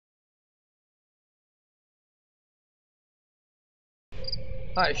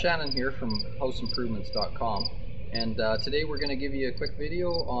Hi, Shannon here from houseimprovements.com, and today we're going to give you a quick video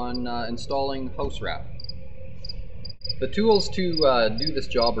on installing house wrap. The tools to do this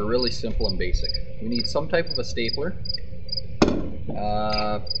job are really simple and basic. You need some type of a stapler,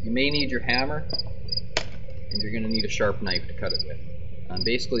 you may need your hammer, and you're going to need a sharp knife to cut it with.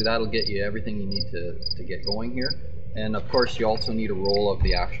 Basically that'll get you everything you need to get going here, and of course you also need a roll of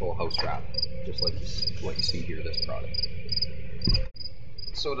the actual house wrap, just like what you see here, this product.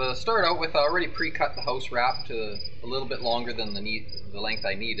 So to start out with, I already pre-cut the house wrap to a little bit longer than the length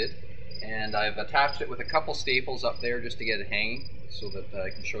I needed, and I've attached it with a couple staples up there just to get it hanging so that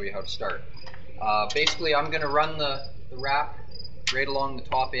I can show you how to start. Basically I'm going to run the wrap right along the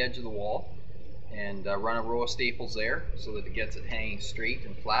top edge of the wall and run a row of staples there so that it gets it hanging straight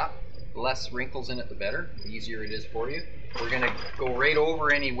and flat. The less wrinkles in it the better, the easier it is for you. We're going to go right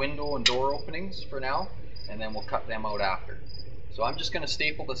over any window and door openings for now, and then we'll cut them out after. So I'm just going to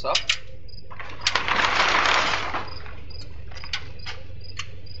staple this up.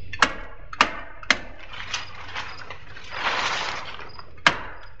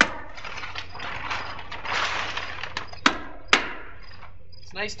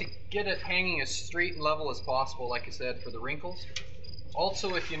 It's nice to get it hanging as straight and level as possible, like I said, for the wrinkles.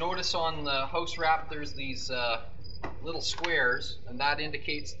 Also, if you notice on the house wrap, there's these little squares, and that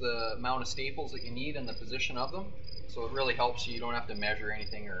indicates the amount of staples that you need and the position of them. So it really helps you. You don't have to measure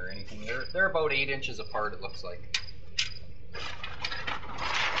anything or anything. They're about 8 inches apart, it looks like.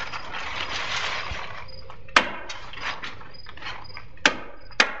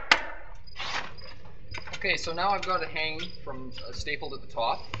 Okay, so now I've got it hanging from stapled at the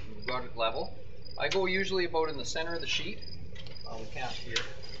top. We've got it level. I go usually about in the center of the sheet. We can't here.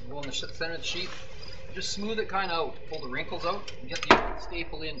 Go in the center of the sheet. Just smooth it kind of out. Pull the wrinkles out and get the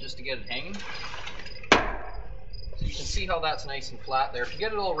staple in just to get it hanging. So you can see how that's nice and flat there. If you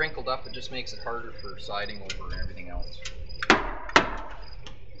get it all wrinkled up, it just makes it harder for siding over and everything else.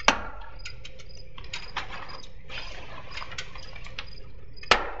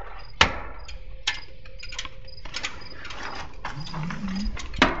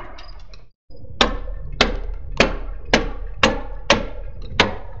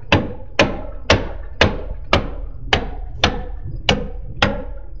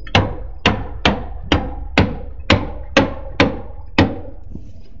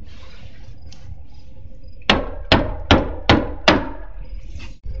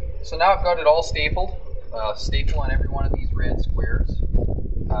 So now I've got it all stapled, staple on every one of these red squares.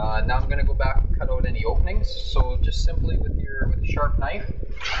 Now I'm going to go back and cut out any openings. So just simply with a sharp knife,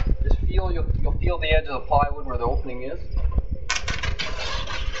 just you'll feel the edge of the plywood where the opening is.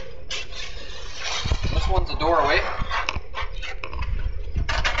 This one's a doorway.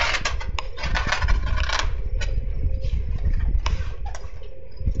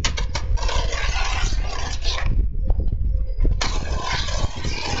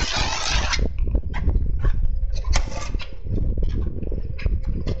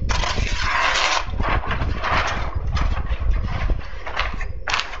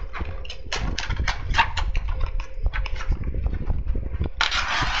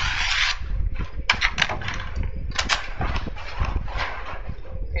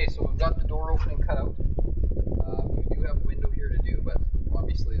 So we've got the door opening cut out. We do have a window here to do, but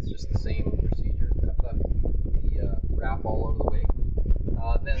obviously it's just the same procedure. Cut the wrap all over the way.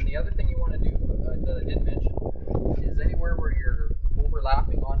 Then the other thing you want to do that I didn't mention is anywhere where you're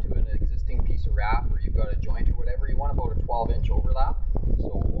overlapping onto an existing piece of wrap, or you've got a joint or whatever, you want about a 12-inch overlap.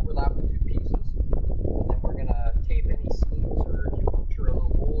 So overlap the two pieces. And then we're going to tape any seams, or if you puncture a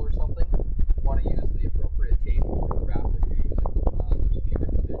little hole or something, you want to use the appropriate tape for the wrap that you're using. There's a few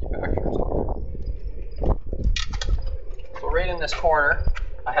different manufacturers out there. So right in this corner,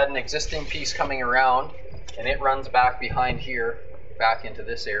 I had an existing piece coming around, and it runs back behind here, back into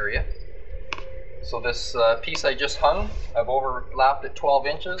this area. So this piece I just hung, I've overlapped it 12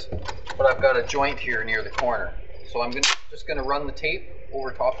 inches, but I've got a joint here near the corner. So I'm just going to run the tape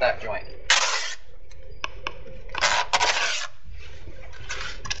over top that joint.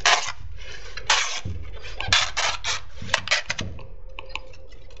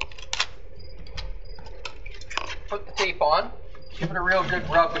 Put the tape on, give it a real good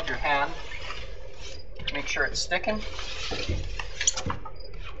rub with your hand, make sure it's sticking.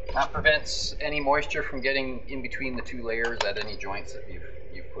 That prevents any moisture from getting in between the two layers at any joints that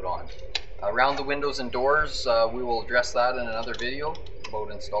you've put on. Around the windows and doors, we will address that in another video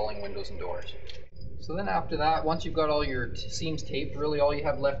about installing windows and doors. So then after that, once you've got all your seams taped, really all you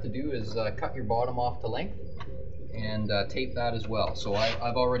have left to do is cut your bottom off to length and tape that as well. So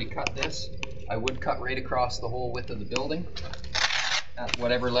I've already cut this. I would cut right across the whole width of the building. at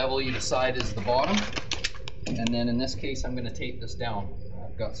whatever level you decide is the bottom. And then in this case, I'm going to tape this down.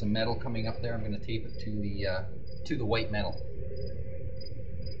 I've got some metal coming up there. I'm going to tape it to the white metal.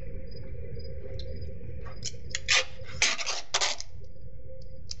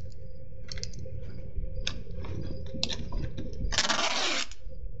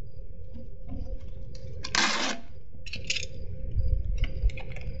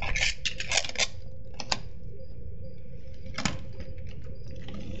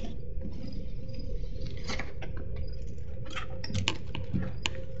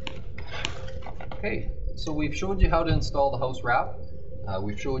 Okay, so we've showed you how to install the house wrap.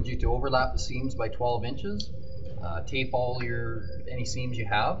 We've showed you to overlap the seams by 12 inches, tape any seams you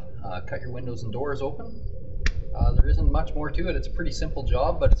have, cut your windows and doors open. There isn't much more to it. It's a pretty simple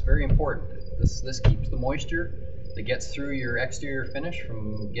job, but it's very important. This keeps the moisture that gets through your exterior finish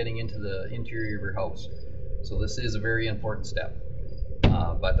from getting into the interior of your house. So this is a very important step.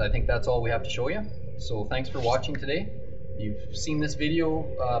 But I think that's all we have to show you. So thanks for watching today. You've seen this video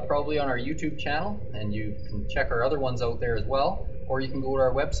probably on our YouTube channel, and you can check our other ones out there as well, or you can go to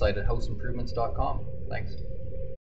our website at houseimprovements.com. Thanks.